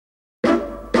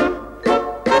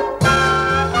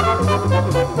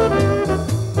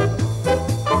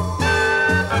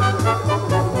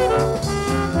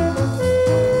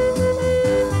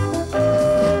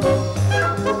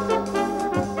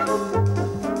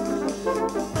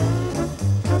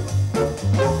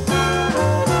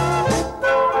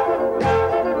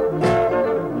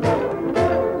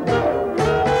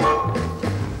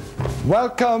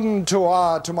Welcome to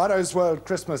our Tomorrow's World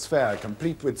Christmas Fair,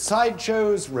 complete with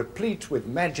sideshows, replete with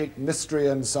magic, mystery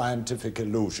and scientific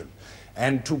illusion.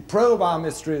 And to probe our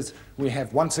mysteries, we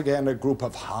have once again a group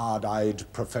of hard-eyed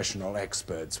professional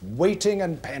experts, waiting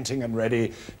and panting and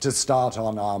ready to start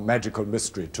on our magical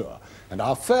mystery tour. And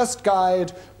our first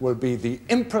guide will be the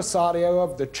impresario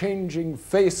of the changing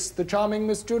face, the charming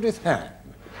Miss Judith Hann.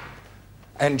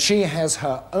 And she has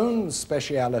her own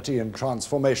speciality in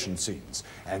transformation scenes.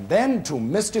 And then, to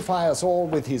mystify us all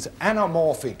with his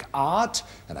anamorphic art,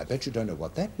 and I bet you don't know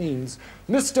what that means,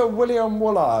 Mr. William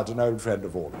Woollard, an old friend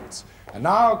of Alden's. And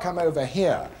now come over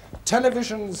here,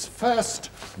 television's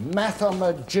first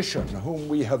mathemagician, whom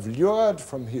we have lured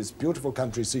from his beautiful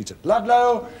country seat at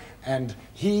Ludlow, and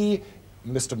he,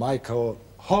 Mr. Michael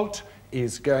Holt,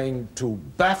 is going to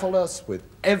baffle us with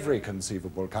every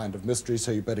conceivable kind of mystery, so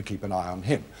you better keep an eye on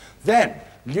him. Then,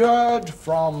 lured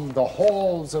from the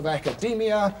halls of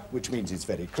academia, which means he's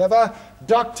very clever,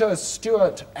 Dr.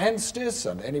 Stuart Anstis,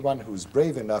 and anyone who's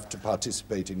brave enough to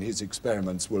participate in his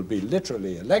experiments will be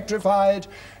literally electrified.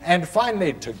 And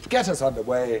finally, to get us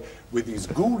underway with his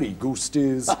ghouly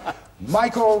goosties,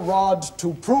 Michael Rodd,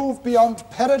 to prove beyond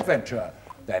peradventure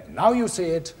that now you see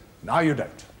it, now you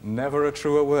don't. Never a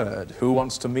truer word. Who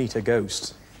wants to meet a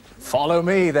ghost? Follow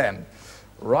me, then.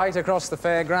 Right across the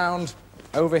fairground,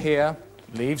 over here.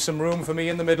 Leave some room for me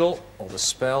in the middle, or the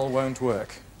spell won't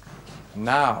work.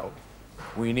 Now,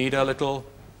 we need a little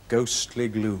ghostly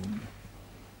gloom.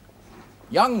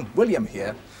 Young William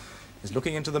here is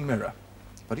looking into the mirror,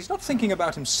 but he's not thinking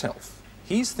about himself.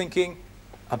 He's thinking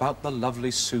about the lovely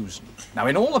Susan. Now,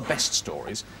 in all the best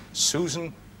stories,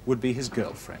 Susan would be his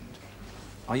girlfriend.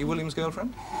 Are you William's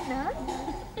girlfriend?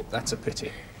 No. That's a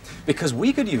pity. Because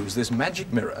we could use this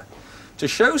magic mirror to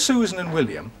show Susan and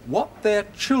William what their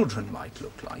children might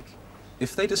look like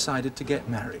if they decided to get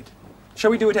married.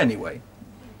 Shall we do it anyway?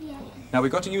 Yeah. Now,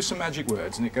 we've got to use some magic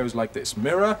words, and it goes like this.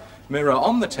 Mirror, mirror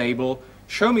on the table,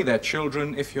 show me their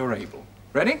children if you're able.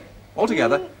 Ready? All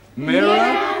together.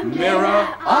 Mirror,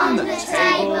 mirror on the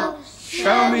table,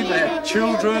 show me their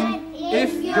children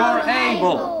if you're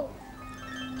able.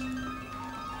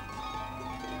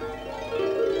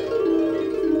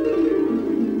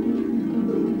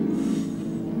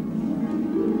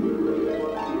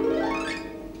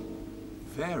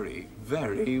 Very,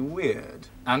 very weird.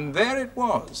 And there it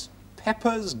was,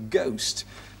 Pepper's ghost,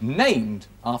 named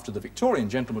after the Victorian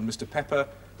gentleman, Mr. Pepper,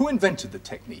 who invented the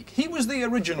technique. He was the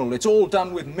original, it's all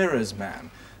done with mirrors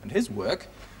man. And his work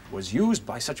was used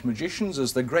by such magicians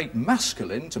as the great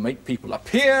Masculine to make people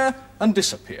appear and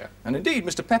disappear. And indeed,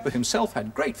 Mr. Pepper himself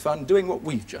had great fun doing what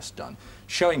we've just done,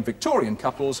 showing Victorian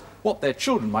couples what their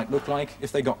children might look like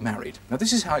if they got married. Now,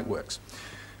 this is how it works.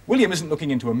 William isn't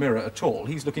looking into a mirror at all.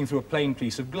 He's looking through a plain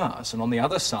piece of glass, and on the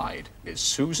other side is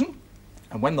Susan.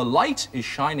 And when the light is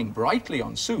shining brightly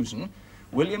on Susan,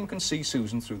 William can see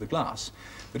Susan through the glass.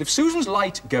 But if Susan's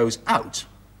light goes out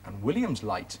and William's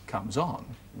light comes on,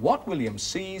 what William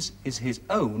sees is his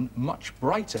own much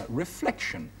brighter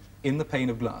reflection in the pane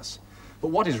of glass. But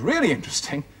what is really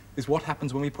interesting is what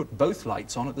happens when we put both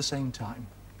lights on at the same time.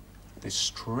 This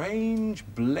strange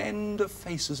blend of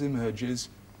faces emerges,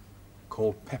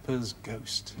 called Pepper's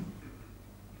ghost.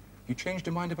 You changed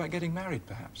your mind about getting married,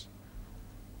 perhaps?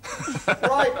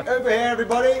 Right, over here,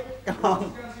 everybody. Come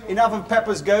on. Enough of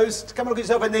Pepper's ghost. Come and look at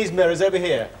yourself in these mirrors over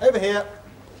here. Over here.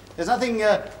 There's nothing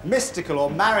mystical or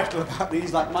marital about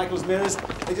these like Michael's mirrors.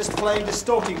 They're just plain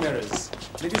distorting mirrors.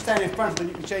 And if you stand in front of them,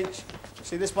 you can change.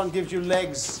 See, this one gives you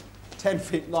legs 10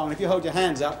 feet long. And if you hold your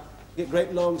hands up, you get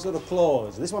great long sort of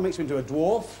claws. This one makes you into a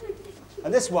dwarf.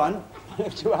 And this one,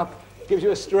 lift you up, gives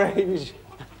you a strange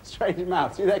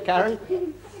mouth. See that, Karen?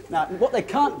 Now, what they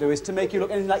can't do is to make you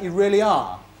look anything like you really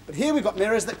are. But here we've got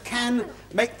mirrors that can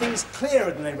make things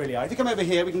clearer than they really are. If you come over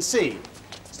here, we can see.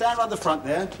 Stand around the front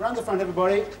there. Around the front,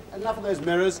 everybody. Enough of those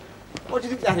mirrors. What do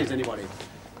you think that is, anybody?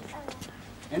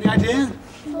 Any idea?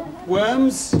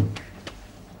 Worms?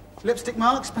 Lipstick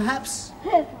marks, perhaps?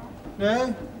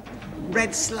 No?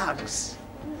 Red slugs?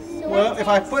 Well, if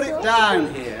I put it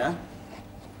down here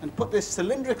and put this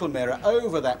cylindrical mirror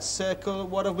over that circle,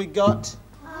 what have we got?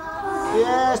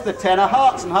 Yes, the 10 of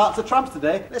hearts, and hearts are trumps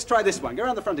today. Let's try this one. Go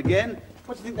around the front again.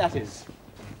 What do you think that is?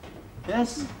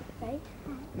 Yes?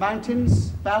 Mountains,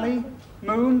 valley,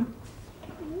 moon?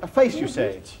 A face, you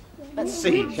say? Let's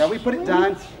see. Shall we put it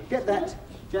down? Get that,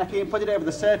 Jackie, and put it over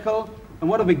the circle. And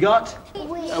what have we got?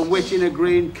 A witch in a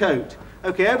green coat.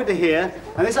 Okay, over to here.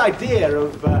 And this idea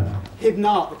of hidden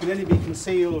art that can only be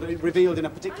concealed, revealed in a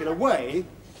particular way,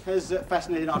 has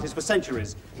fascinated artists for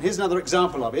centuries. And here's another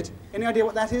example of it. Any idea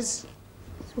what that is?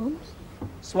 Swamps.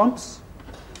 Swamps?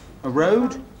 A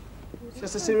road?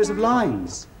 just a series of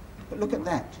lines. But look at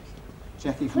that.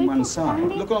 Jackie from one side.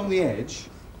 Look along the edge.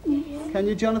 Can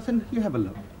you, Jonathan? You have a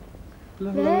look.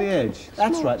 Look along the edge.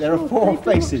 That's right, there are 4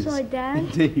 faces.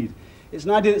 Indeed. It's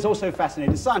an idea that's also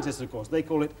fascinated scientists, of course. They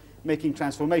call it making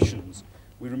transformations.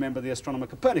 We remember the astronomer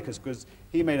Copernicus, because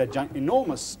he made an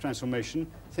enormous transformation,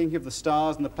 thinking of the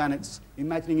stars and the planets,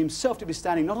 imagining himself to be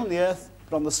standing not on the Earth,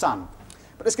 but on the sun.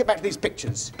 But let's get back to these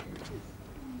pictures.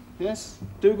 Yes?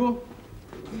 Dougal?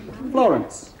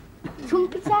 Florence?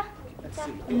 Trumpeter?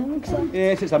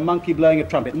 Yes, it's a monkey blowing a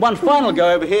trumpet. And one final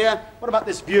go over here. What about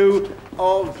this view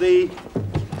of the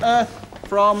Earth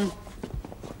from...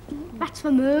 That's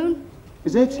the moon.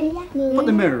 Is it? Yeah. Put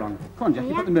the mirror on. Come on,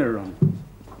 Jackie, put the mirror on.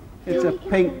 It's a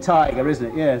pink tiger, isn't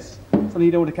it? Yes. Something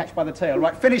you don't want to catch by the tail.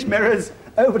 Right, finish mirrors.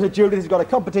 Over to Judith, who's got a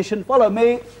competition. Follow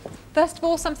me. First of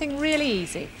all, something really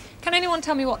easy. Can anyone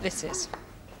tell me what this is?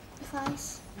 A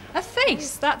face. A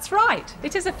face, that's right.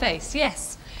 It is a face,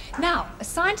 yes. Now, a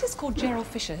scientist called Gerald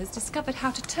Fisher has discovered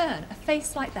how to turn a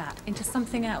face like that into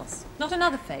something else. Not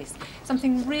another face,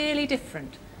 something really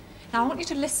different. Now, I want you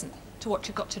to listen to what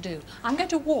you've got to do. I'm going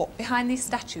to walk behind these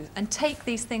statues and take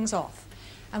these things off.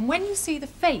 And when you see the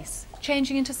face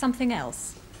changing into something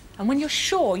else, and when you're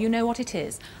sure you know what it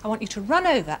is, I want you to run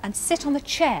over and sit on the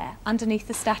chair underneath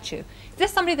the statue. If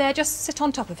there's somebody there, just sit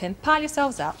on top of him, pile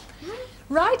yourselves up.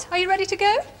 Right, are you ready to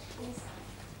go?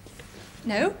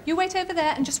 No, you wait over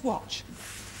there and just watch.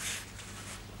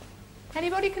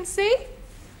 Anybody can see?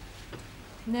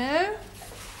 No?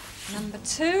 Number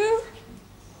 2.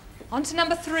 On to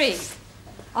number 3.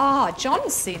 Ah,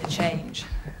 John's seen a change.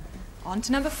 On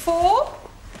to number 4.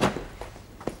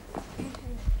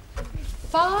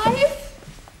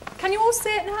 5. Can you all see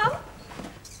it now?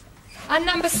 And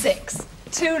number 6.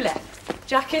 2 left.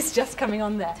 Jackie's just coming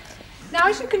on there. Now,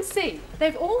 as you can see,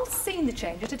 they've all seen the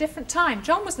change at a different time.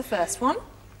 John was the first one.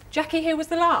 Jackie here was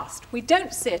the last. We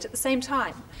don't see it at the same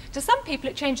time. To some people,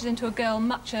 it changes into a girl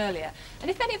much earlier. And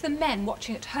if any of the men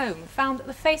watching at home found that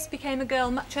the face became a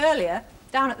girl much earlier,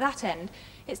 down at that end,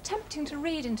 it's tempting to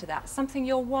read into that something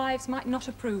your wives might not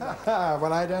approve of.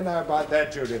 Well, I don't know about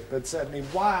that, Judith, but certainly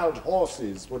wild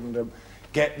horses wouldn't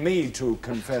get me to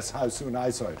confess how soon I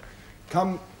saw it.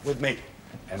 Come with me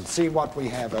and see what we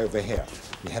have over here.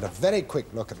 We had a very quick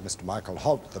look at Mr. Michael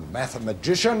Holt, the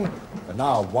mathematician, but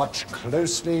now watch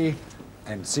closely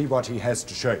and see what he has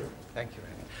to show you. Thank you,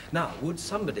 Raymond. Now, would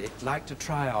somebody like to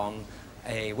try on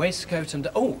a waistcoat and...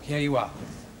 Oh, here you are.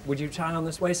 Would you try on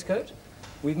this waistcoat?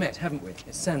 We've met, haven't we?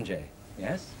 It's Sanjay.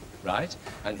 Yes? Right.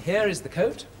 And here is the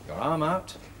coat. Your arm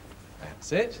out.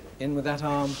 That's it. In with that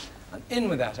arm and in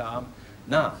with that arm.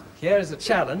 Now, here is a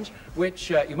challenge which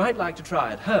you might like to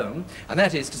try at home, and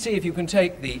that is to see if you can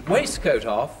take the waistcoat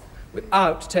off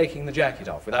without taking the jacket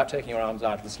off, without taking your arms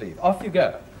out of the sleeve. Off you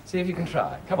go. See if you can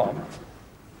try. Come on.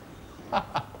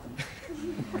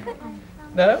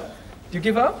 No? Do you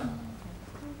give up?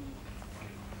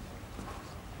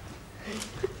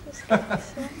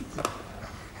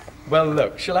 Well,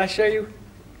 look, shall I show you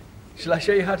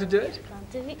how to do it?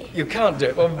 Can't do it. You can't do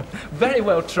it. Well, very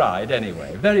well tried,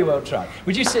 anyway. Very well tried.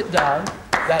 Would you sit down?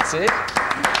 That's it.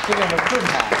 Give him a good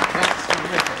hand. That's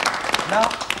terrific. Now,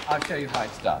 I'll show you how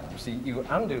it's done. You see, you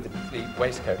undo the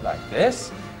waistcoat like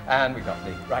this, and we've got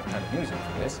the right kind of music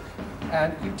for this,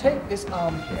 and you take this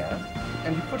arm here,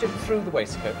 and you put it through the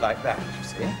waistcoat like that, you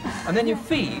see, and then you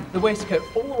feed the waistcoat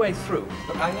all the way through.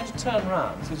 But I'm going to turn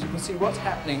around so you can see what's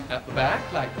happening at the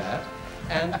back, like that,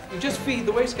 and you just feed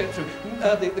the waistcoat through,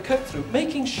 the coat through,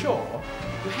 making sure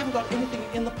you haven't got anything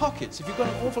in the pockets. If you've got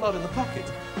an awful lot in the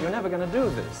pockets, you're never going to do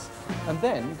this. And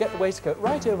then you get the waistcoat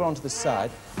right over onto the side,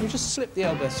 and you just slip the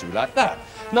elbows through like that.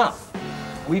 Now,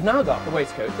 we've now got the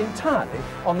waistcoat entirely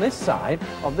on this side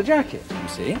of the jacket, you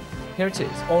see. Here it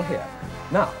is, all here.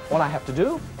 Now, all I have to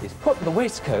do is put the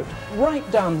waistcoat right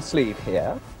down the sleeve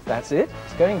here. That's it,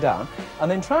 it's going down.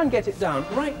 And then try and get it down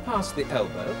right past the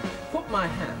elbow. Put my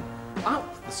hand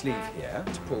up the sleeve here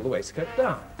to pull the waistcoat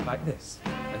down, like this.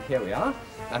 And here we are.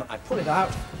 And I pull it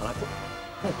out, and I put...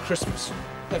 Oh, Christmas.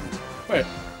 Wait.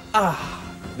 Ah,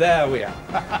 there we are.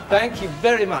 Thank you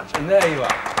very much, and there you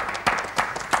are.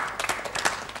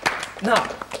 Now,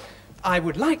 I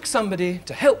would like somebody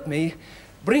to help me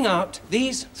bring out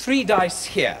these 3 dice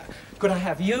here. Could I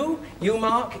have you,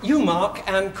 Mark,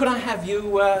 and could I have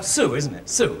you, Sue, isn't it?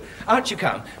 Sue, out you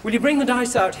come. Will you bring the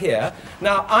dice out here?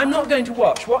 Now, I'm not going to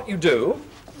watch what you do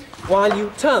while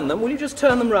you turn them. Will you just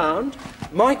turn them round?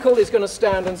 Michael is going to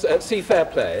stand and see fair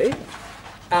play.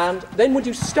 And then would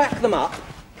you stack them up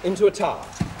into a tower?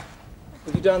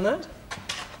 Have you done that?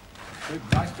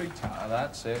 Nice big tower,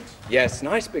 that's it. Yes,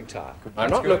 nice big tower. I'm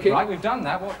That's not good. looking. Right, we've done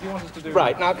that. What do you want us to do?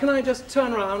 Right, now can I just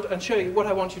turn around and show you what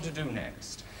I want you to do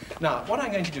next? Now, what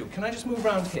I'm going to do, can I just move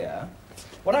around here?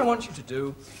 What I want you to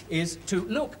do is to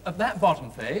look at that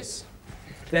bottom face,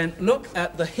 then look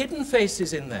at the hidden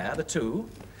faces in there, the two,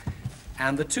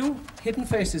 and the two hidden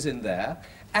faces in there,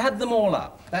 add them all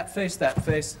up. That face,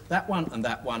 that one, and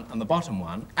the bottom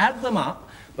one. Add them up,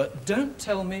 but don't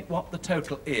tell me what the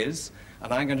total is,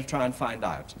 and I'm going to try and find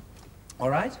out. All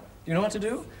right? You know what to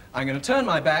do? I'm going to turn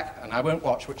my back, and I won't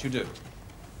watch what you do.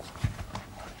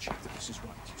 Check that this is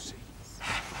right, you see.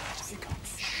 You can't.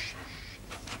 Shh.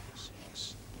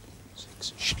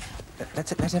 6. Shh.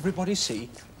 Let everybody see.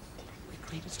 We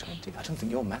agreed it's 20. I don't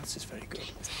think your maths is very good.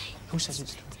 Who says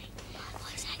it's 20?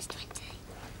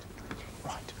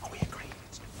 Right, are we agreed?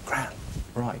 Grand.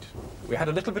 Right. We had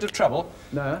a little bit of trouble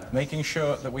making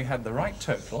sure that we had the right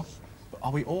total, but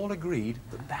are we all agreed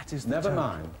that that is the Never total?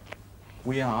 mind.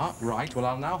 We are. Right, well,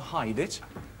 I'll now hide it.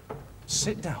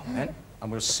 Sit down, then,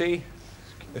 and we'll see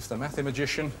if the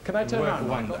mathematician Can I turn work around,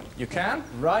 wonder. Michael? You can?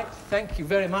 Right, thank you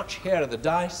very much. Here are the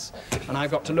dice, and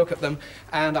I've got to look at them,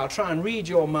 and I'll try and read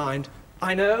your mind.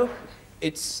 I know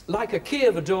it's like a key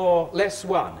of a door, less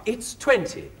 1. It's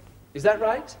 20. Is that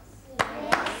right?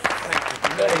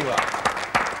 Thank you very well.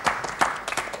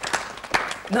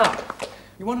 Now,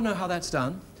 you want to know how that's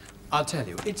done? I'll tell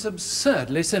you. It's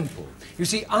absurdly simple. You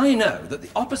see, I know that the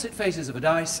opposite faces of a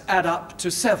dice add up to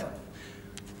 7.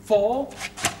 4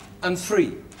 and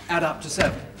 3 add up to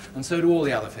 7, and so do all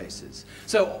the other faces.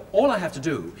 So all I have to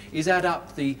do is add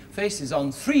up the faces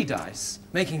on 3 dice,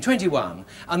 making 21,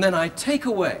 and then I take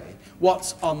away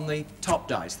what's on the top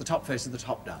dice, the top face of the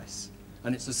top dice.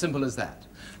 And it's as simple as that.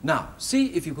 Now, see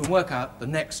if you can work out the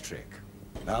next trick.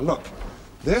 Now look,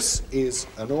 this is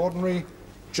an ordinary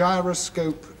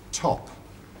gyroscope top.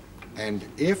 And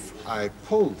if I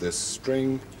pull this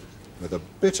string, with a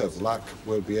bit of luck,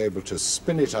 we'll be able to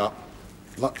spin it up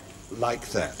like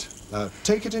that. Now,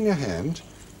 take it in your hand.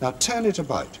 Now, turn it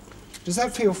about. Does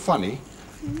that feel funny?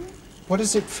 What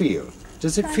does it feel?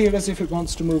 Does it feel as if it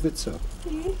wants to move itself?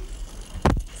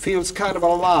 Feels kind of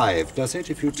alive, does it,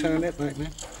 if you turn it like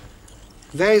that?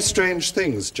 Very strange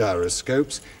things,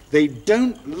 gyroscopes. They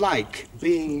don't like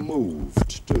being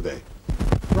moved, do they?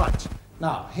 Right.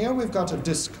 Now, here we've got a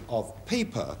disc of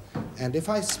paper, and if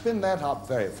I spin that up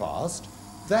very fast,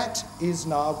 that is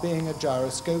now being a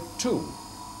gyroscope too,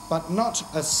 but not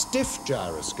a stiff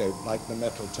gyroscope like the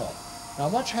metal top. Now,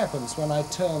 watch happens when I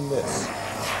turn this.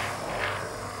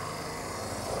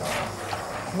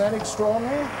 Isn't that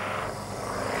extraordinary?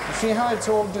 You see how it's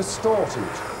all distorted?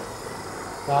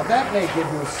 Now, that may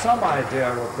give you some idea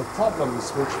of the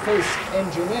problems which face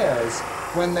engineers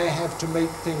when they have to make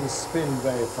things spin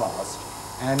very fast,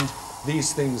 and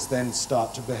these things then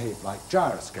start to behave like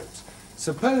gyroscopes.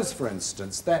 Suppose, for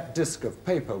instance, that disc of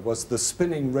paper was the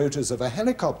spinning rotors of a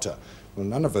helicopter. Well,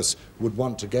 none of us would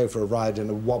want to go for a ride in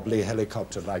a wobbly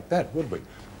helicopter like that, would we?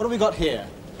 What have we got here?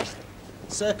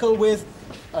 Circle with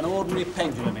an ordinary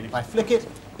pendulum in. If I flick it,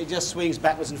 it just swings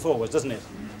backwards and forwards, doesn't it?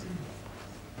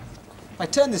 If I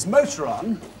turn this motor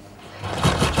on,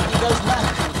 it goes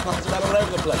mad and flies about all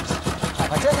over the place. Now,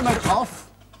 if I turn the motor off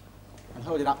and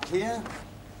hold it up here,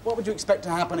 what would you expect to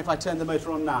happen if I turned the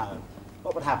motor on now?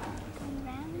 What would happen?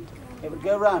 It would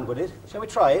go round, would it? Shall we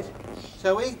try it?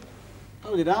 Shall we?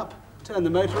 Hold it up, turn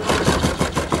the motor on,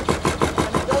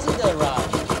 and it doesn't go round.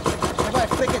 If I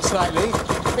flick it slightly,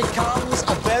 it becomes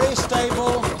a very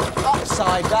stable,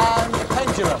 upside-down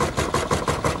pendulum.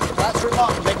 That's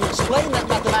remarkable. They can explain that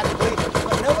mathematically,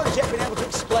 but no one's yet been able to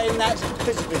explain that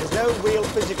physically. There's no real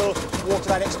physical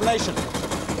watertight explanation.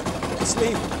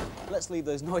 Let's leave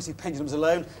those noisy pendulums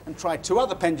alone and try 2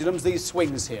 other pendulums, these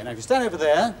swings here. Now, if you stand over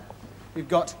there, we've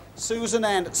got Susan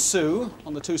and Sue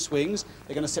on the 2 swings.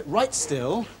 They're going to sit right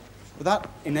still without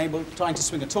trying to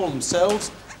swing at all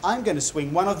themselves. I'm going to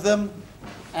swing one of them,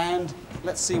 and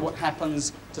let's see what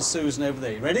happens to Susan over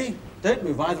there. You ready? Don't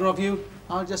move, either of you.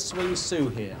 I'll just swing Sue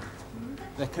here.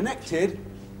 They're connected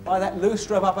by that loose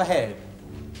rope up ahead.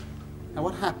 Now,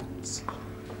 what happens?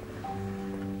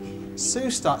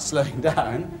 Sue starts slowing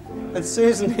down, and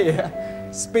Susan here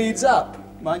speeds up.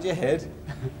 Mind your head.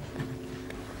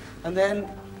 And then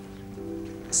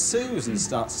Susan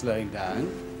starts slowing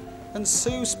down, and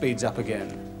Sue speeds up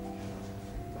again.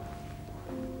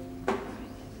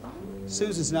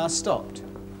 Susan's now stopped.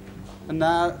 And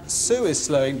now Sue is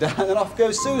slowing down, and off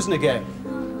goes Susan again.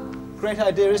 Great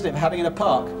idea, isn't it, for having in a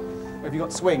park where you've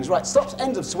got swings. Right, stops,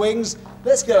 ends of swings.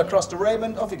 Let's go across to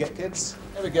Raymond. Off you get, kids.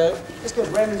 There we go. Let's go to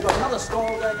Raymond's got another stall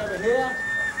going over here.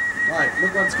 Right,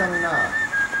 look what's coming now.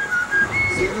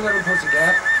 See the little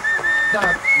pussycat?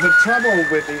 Now, the trouble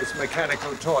with these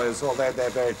mechanical toys, although they're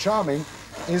very charming,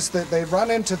 is that they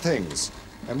run into things.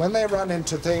 And when they run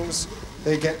into things,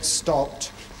 they get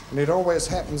stopped. And it always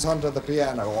happens under the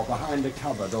piano or behind a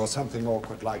cupboard or something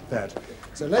awkward like that.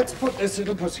 So let's put this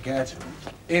little pussycat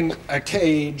in a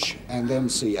cage and then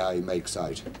see how he makes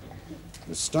out.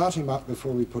 We'll start him up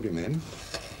before we put him in.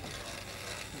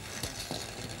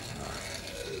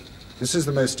 This is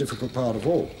the most difficult part of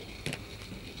all.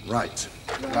 Right.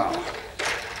 Now.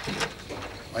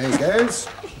 There he goes.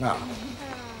 Now.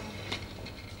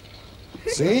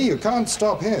 See, you can't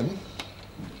stop him.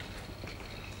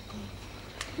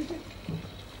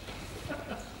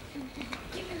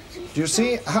 Do you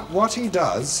see what he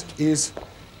does is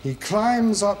he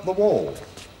climbs up the wall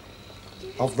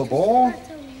of the ball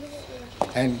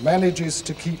and manages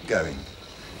to keep going.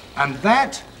 And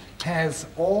that has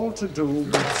all to do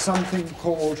with something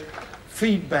called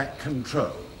feedback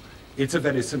control. It's a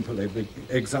very simple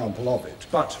example of it.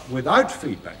 But without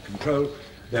feedback control,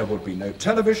 there would be no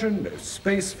television, no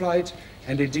space flight,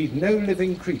 and indeed no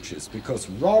living creatures, because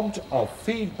robbed of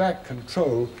feedback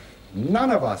control,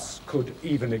 none of us could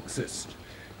even exist.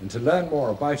 And to learn more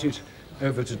about it,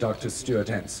 over to Dr. Stuart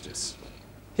Anstis.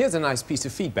 Here's a nice piece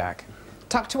of feedback.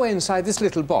 Tucked away inside this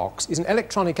little box is an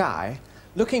electronic eye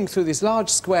looking through this large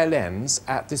square lens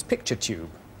at this picture tube.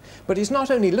 But it's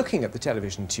not only looking at the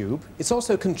television tube, it's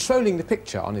also controlling the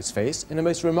picture on its face in a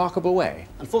most remarkable way.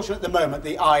 Unfortunately, at the moment,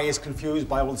 the eye is confused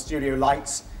by all the studio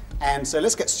lights. And so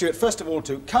let's get Stuart, first of all,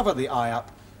 to cover the eye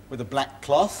up with a black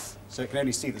cloth so it can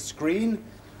only see the screen.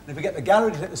 And if we get the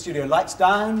gallery to let the studio lights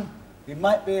down, we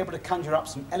might be able to conjure up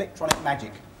some electronic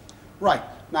magic. Right,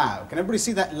 now, can everybody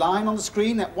see that line on the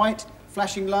screen, that white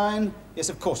flashing line? Yes,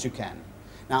 of course you can.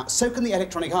 Now, so can the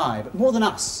electronic eye, but more than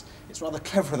us. It's rather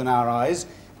cleverer than our eyes.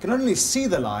 It can not only see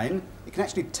the line, it can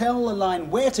actually tell the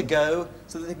line where to go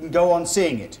so that it can go on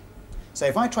seeing it. So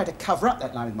if I try to cover up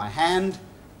that line with my hand,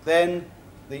 then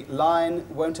the line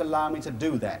won't allow me to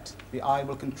do that. The eye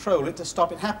will control it to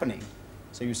stop it happening.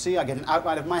 So you see, I get an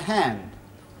outline of my hand.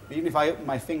 Even if I open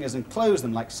my fingers and close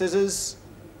them like scissors,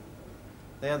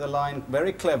 there the line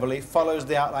very cleverly follows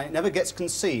the outline. It never gets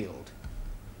concealed.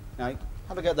 Now,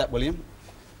 have a go at that, William.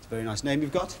 It's a very nice name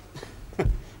you've got.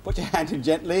 Put your hand in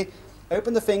gently,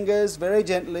 open the fingers very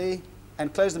gently,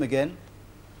 and close them again.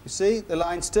 You see, the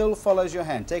line still follows your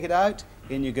hand. Take it out,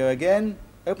 in you go again,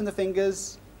 open the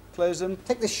fingers, close them.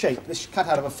 Take this shape, this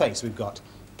cutout of a face we've got.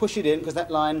 Push it in, because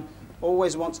that line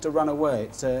always wants to run away.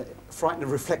 It's frightened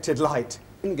of reflected light.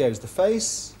 In goes the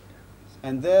face,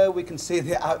 and there we can see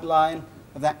the outline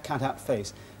of that cutout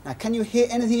face. Now, can you hear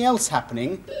anything else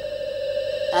happening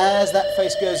as that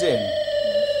face goes in?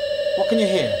 What can you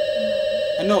hear?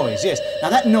 A noise, yes. Now,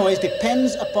 that noise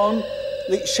depends upon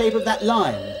the shape of that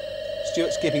line.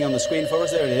 Stuart's keeping on the screen for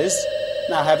us. There it is.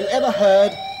 Now, have you ever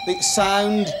heard the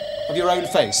sound of your own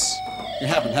face? You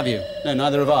haven't, have you? No,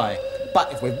 neither have I.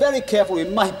 But if we're very careful, we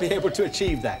might be able to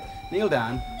achieve that. Kneel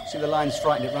down. See, the line's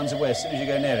frightened. It runs away as soon as you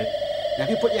go near it. Now, if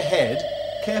you put your head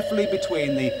carefully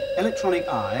between the electronic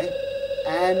eye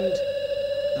and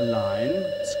the line,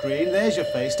 screen, there's your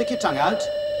face. Stick your tongue out.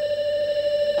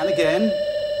 And again,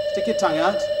 stick your tongue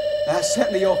out. That's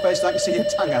certainly your face, I can see your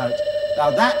tongue out.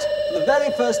 Now that, for the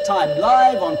very first time,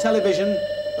 live on television,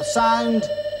 the sound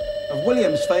of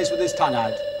William's face with his tongue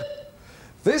out.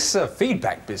 This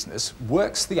feedback business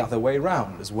works the other way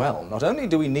round as well. Not only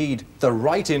do we need the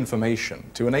right information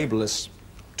to enable us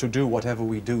to do whatever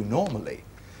we do normally,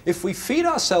 if we feed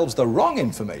ourselves the wrong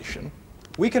information,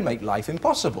 we can make life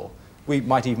impossible. We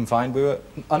might even find we were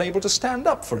unable to stand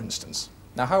up, for instance.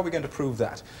 Now, how are we going to prove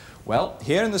that? Well,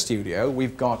 here in the studio,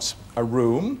 we've got a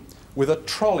room with a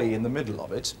trolley in the middle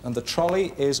of it, and the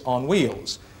trolley is on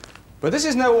wheels. But this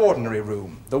is no ordinary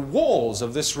room. The walls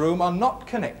of this room are not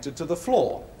connected to the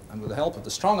floor. And with the help of the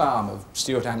strong arm of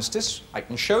Stuart Anstis, I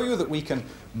can show you that we can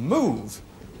move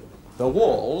the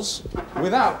walls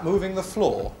without moving the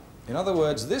floor. In other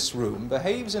words, this room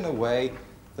behaves in a way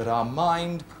that our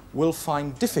mind will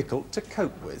find difficult to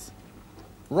cope with.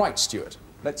 Right, Stuart,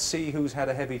 let's see who's had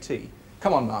a heavy tea.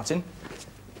 Come on, Martin.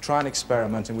 Try an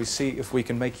experiment and we see if we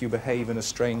can make you behave in a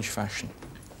strange fashion.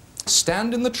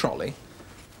 Stand in the trolley,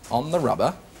 on the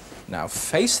rubber. Now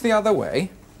face the other way.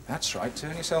 That's right,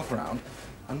 turn yourself around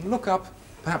and look up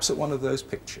perhaps at one of those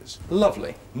pictures.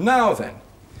 Lovely. Now then,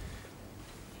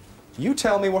 you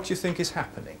tell me what you think is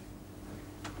happening.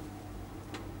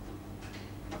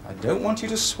 I don't want you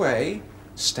to sway.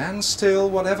 Stand still,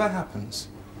 whatever happens.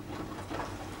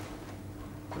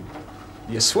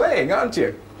 You're swaying, aren't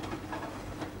you?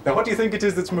 Now what do you think it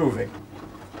is that's moving?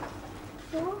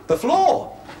 Floor? The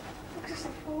floor! What's the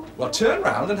floor? Well, turn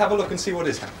round and have a look and see what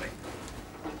is happening.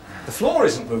 The floor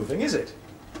isn't moving, is it?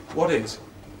 What is?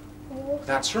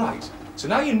 That's right. So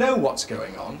now you know what's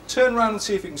going on. Turn around and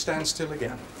see if you can stand still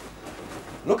again.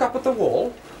 Look up at the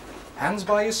wall, hands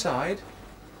by your side.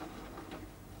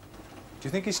 Do you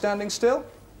think he's standing still?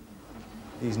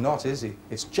 He's not, is he?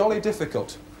 It's jolly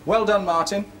difficult. Well done,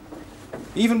 Martin.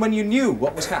 Even when you knew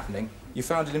what was happening, you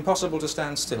found it impossible to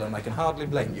stand still, and I can hardly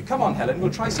blame you. Come on, Helen,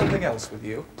 we'll try something else with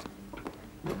you.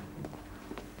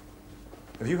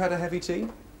 Have you had a heavy tea?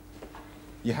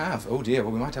 You have? Oh dear,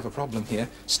 well we might have a problem here.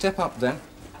 Step up then.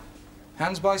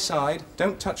 Hands by side,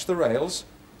 don't touch the rails.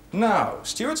 Now,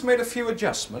 Stuart's made a few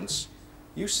adjustments.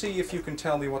 You see if you can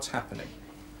tell me what's happening.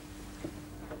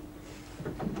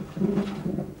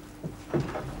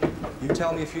 You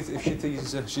tell me if she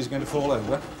thinks she's going to fall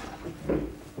over.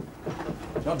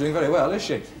 She's not doing very well, is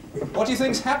she? What do you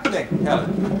think's happening,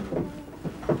 Helen?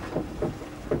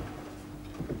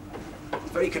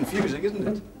 It's very confusing, isn't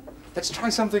it? Let's try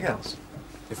something else.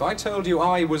 If I told you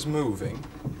I was moving,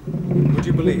 would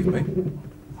you believe me?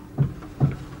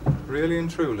 Really and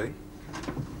truly?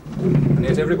 And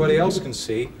yet everybody else can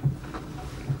see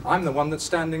I'm the one that's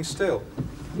standing still.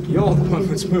 You're the one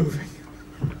that's moving.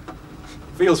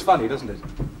 Feels funny, doesn't it?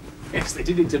 Yes, they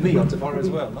did it to me on Tomorrow as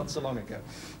well, not so long ago.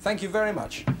 Thank you very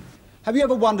much. Have you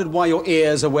ever wondered why your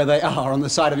ears are where they are on the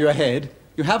side of your head?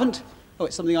 You haven't? Oh,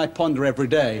 it's something I ponder every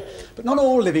day. But not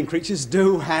all living creatures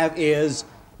do have ears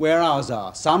where ours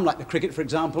are. Some, like the cricket, for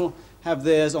example, have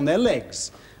theirs on their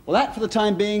legs. Well, that, for the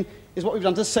time being, is what we've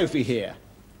done to Sophie here.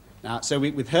 Now, so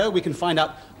with her, we can find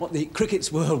out what the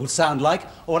cricket's world would sound like,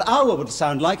 or what our world would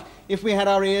sound like, if we had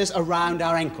our ears around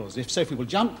our ankles. If Sophie will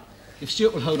jump, if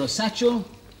Stuart will hold her satchel,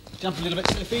 jump a little bit,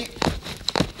 Sophie.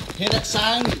 Hear that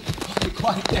sound? It'll be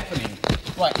quite deafening.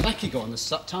 Right, back you go on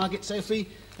the target, Sophie,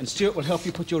 and Stuart will help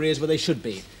you put your ears where they should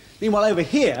be. Meanwhile, over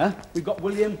here, we've got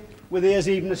William with ears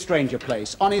even a stranger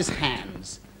place, on his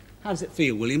hands. How does it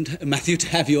feel, William, Matthew, to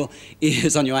have your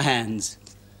ears on your hands?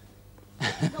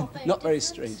 Not very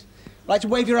strange. Like to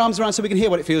wave your arms around so we can hear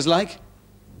what it feels like?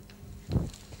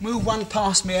 Move one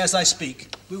past me as I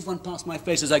speak. Move one past my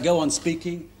face as I go on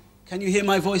speaking. Can you hear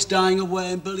my voice dying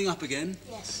away and building up again?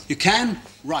 Yes. You can?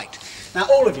 Right. Now,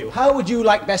 all of you, how would you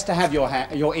like best to have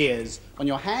your ears? On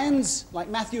your hands, like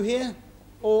Matthew here?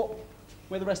 Or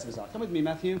where the rest of us are? Come with me,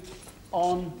 Matthew.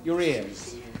 On your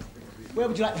ears. Where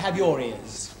would you like to have your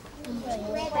ears? Sure,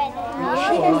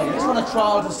 I just want a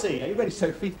trial to see. Are you ready,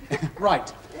 Sophie?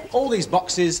 Right. All these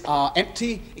boxes are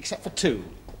empty except for two.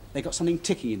 They've got something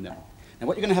ticking in them. Now,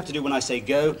 what you're going to have to do when I say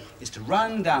go is to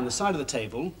run down the side of the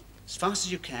table as fast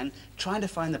as you can, trying to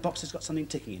find the box that's got something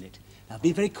ticking in it. Now,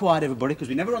 be very quiet, everybody, because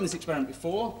we've never run this experiment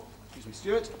before. Excuse me,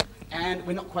 Stuart. And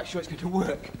we're not quite sure it's going to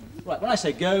work. Right, when I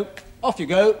say go, off you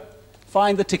go.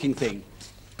 Find the ticking thing.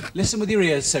 Listen with your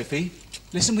ears, Sophie.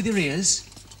 Listen with your ears.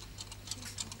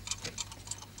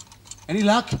 Any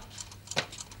luck?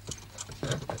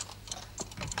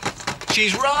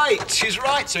 She's right.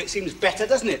 So it seems better,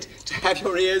 doesn't it, to have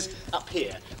your ears up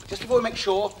here. Just before we make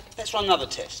sure, let's run another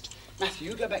test.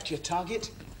 Matthew, go back to your target.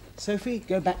 Sophie,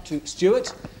 go back to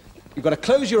Stuart. You've got to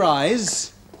close your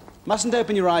eyes. Mustn't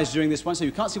open your eyes during this one, so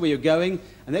you can't see where you're going.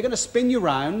 And they're going to spin you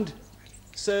round,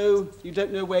 so you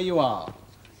don't know where you are.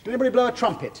 Can anybody blow a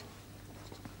trumpet?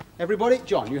 Everybody?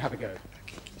 John, you have a go.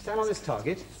 Stand on this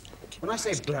target. When I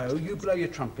say blow, you blow your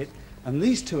trumpet, and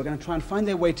these two are going to try and find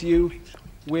their way to you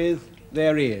with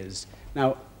their ears.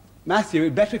 Now, Matthew,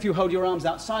 it's better if you hold your arms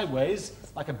out sideways,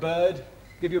 like a bird,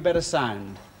 give you a better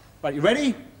sound. Right, you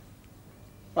ready?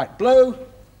 Right, blow. Again,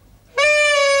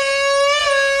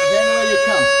 away you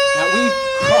come. Now, we've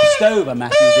crossed over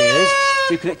Matthew's ears.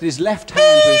 We've connected his left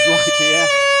hand to his right ear,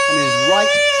 and his right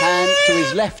hand to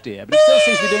his left ear. But he still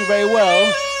seems to be doing very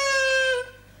well.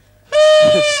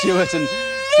 Stuart and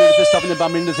Judith are stopping the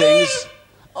bum into things.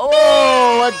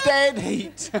 Oh, a dead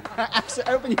heat.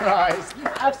 Open your eyes.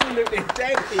 Absolutely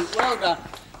dead heat. Well done.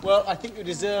 Well, I think you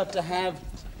deserve to have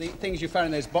the things you found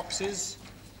in those boxes.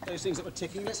 Those things that were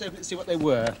ticking. Let's open it and see what they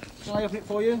were. Shall I open it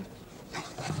for you?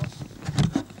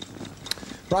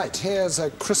 Right, here's a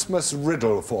Christmas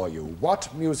riddle for you.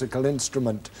 What musical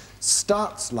instrument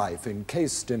starts life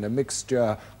encased in a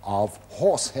mixture of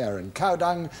horsehair and cow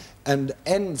dung and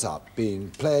ends up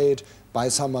being played by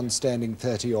someone standing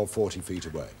 30 or 40 feet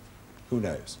away? Who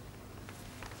knows?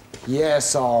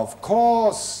 Yes, of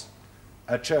course,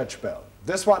 a church bell.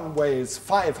 This one weighs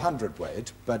 500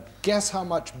 weight, but guess how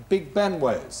much Big Ben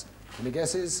weighs? Any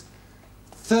guesses?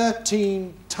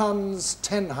 13 tons,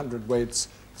 10 hundredweights,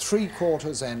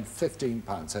 3/4 and 15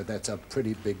 pounds. So that's a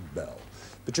pretty big bell.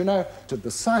 But you know, to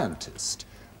the scientist,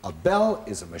 a bell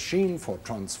is a machine for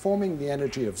transforming the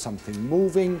energy of something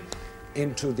moving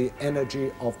into the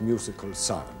energy of musical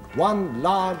sound. One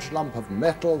large lump of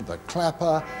metal, the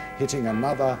clapper, hitting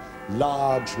another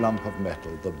large lump of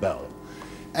metal, the bell.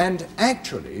 And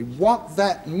actually, what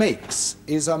that makes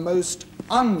is a most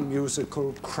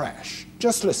unmusical crash.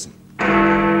 Just listen.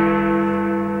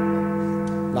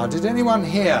 Now, did anyone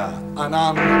hear an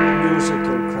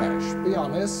unmusical crash? Be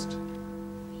honest.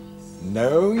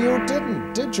 No, you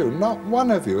didn't, did you? Not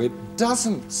one of you. It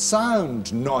doesn't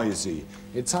sound noisy.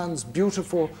 It sounds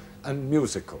beautiful and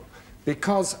musical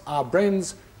because our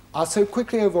brains are so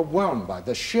quickly overwhelmed by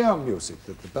the sheer music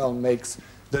that the bell makes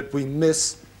that we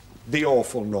miss the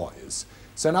awful noise.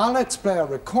 So now let's play a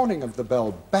recording of the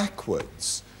bell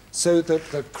backwards so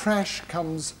that the crash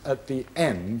comes at the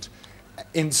end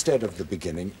instead of the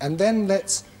beginning. And then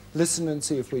let's listen and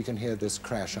see if we can hear this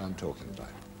crash I'm talking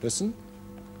about. Listen.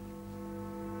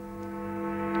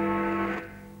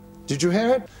 Did you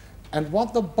hear it? And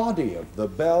what the body of the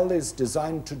bell is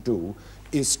designed to do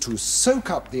is to soak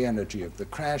up the energy of the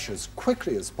crash as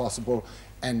quickly as possible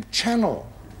and channel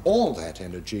all that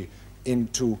energy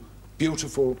into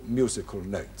beautiful musical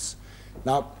notes.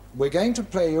 Now, we're going to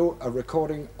play you a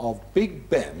recording of Big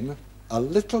Ben a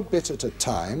little bit at a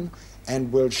time,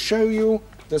 and we'll show you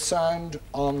the sound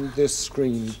on this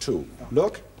screen too.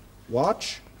 Look,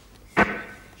 watch.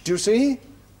 Do you see?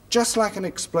 Just like an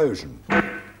explosion.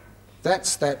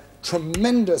 That's that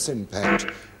tremendous impact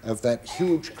of that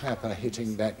huge clapper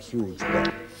hitting that huge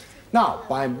bell. Now,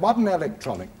 by modern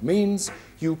electronic means,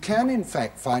 you can in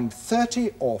fact find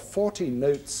 30 or 40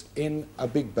 notes in a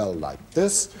big bell like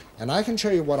this, and I can show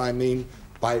you what I mean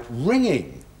by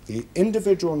ringing the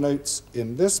individual notes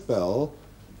in this bell,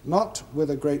 not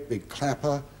with a great big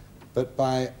clapper, but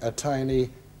by a tiny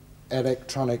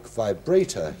electronic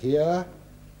vibrator here.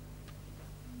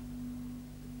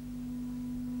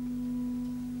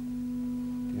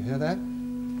 Do you hear that?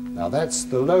 Now that's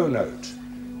the low note.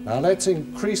 Now let's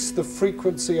increase the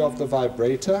frequency of the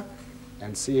vibrator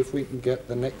and see if we can get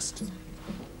the next.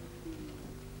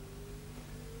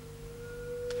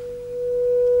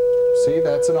 See,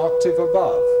 that's an octave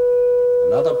above.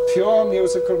 Another pure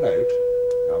musical note.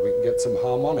 Now we can get some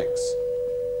harmonics.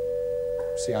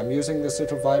 See, I'm using this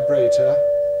little vibrator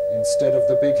instead of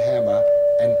the big hammer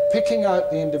and picking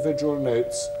out the individual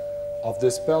notes of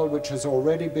this bell which has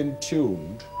already been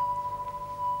tuned.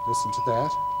 Listen to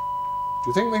that. Do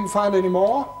you think we can find any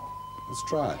more? Let's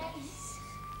try it.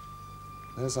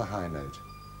 There's a high note.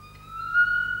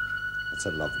 That's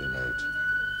a lovely note.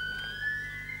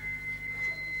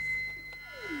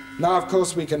 Now, of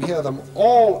course, we can hear them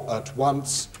all at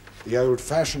once, the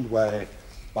old-fashioned way,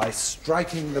 by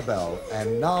striking the bell.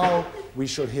 And now we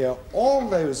shall hear all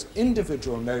those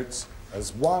individual notes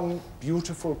as one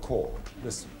beautiful chord.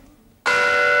 Listen.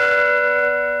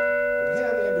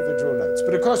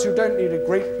 But of course you don't need a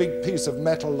great big piece of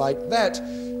metal like that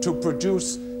to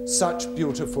produce such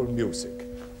beautiful music.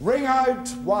 Ring out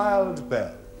wild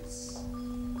bells.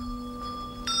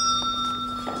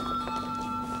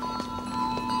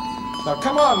 Now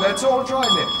come on, let's all join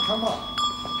in. Come on.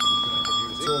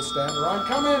 Let's all stand around.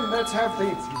 Come in, let's have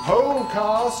the whole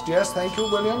cast. Yes, thank you,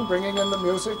 William, bringing in the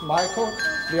music. Michael,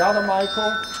 the other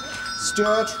Michael.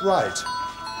 Stuart, right.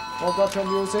 All got your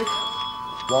music?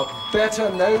 What better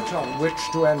note on which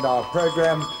to end our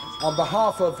program? On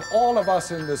behalf of all of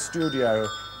us in the studio,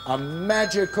 a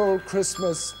magical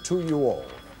Christmas to you all.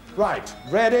 Right,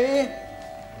 ready?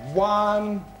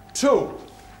 1, 2.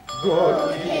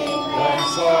 Good King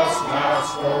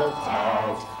Wenceslas rode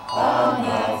out on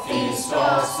the feast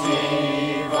of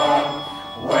Stephen,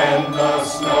 when the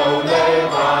snow lay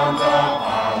round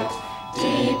about,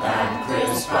 deep and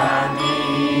crisp and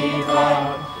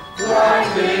even.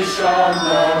 Brightly shone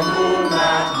the moon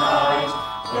that night,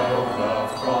 though the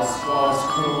frost was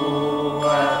cruel.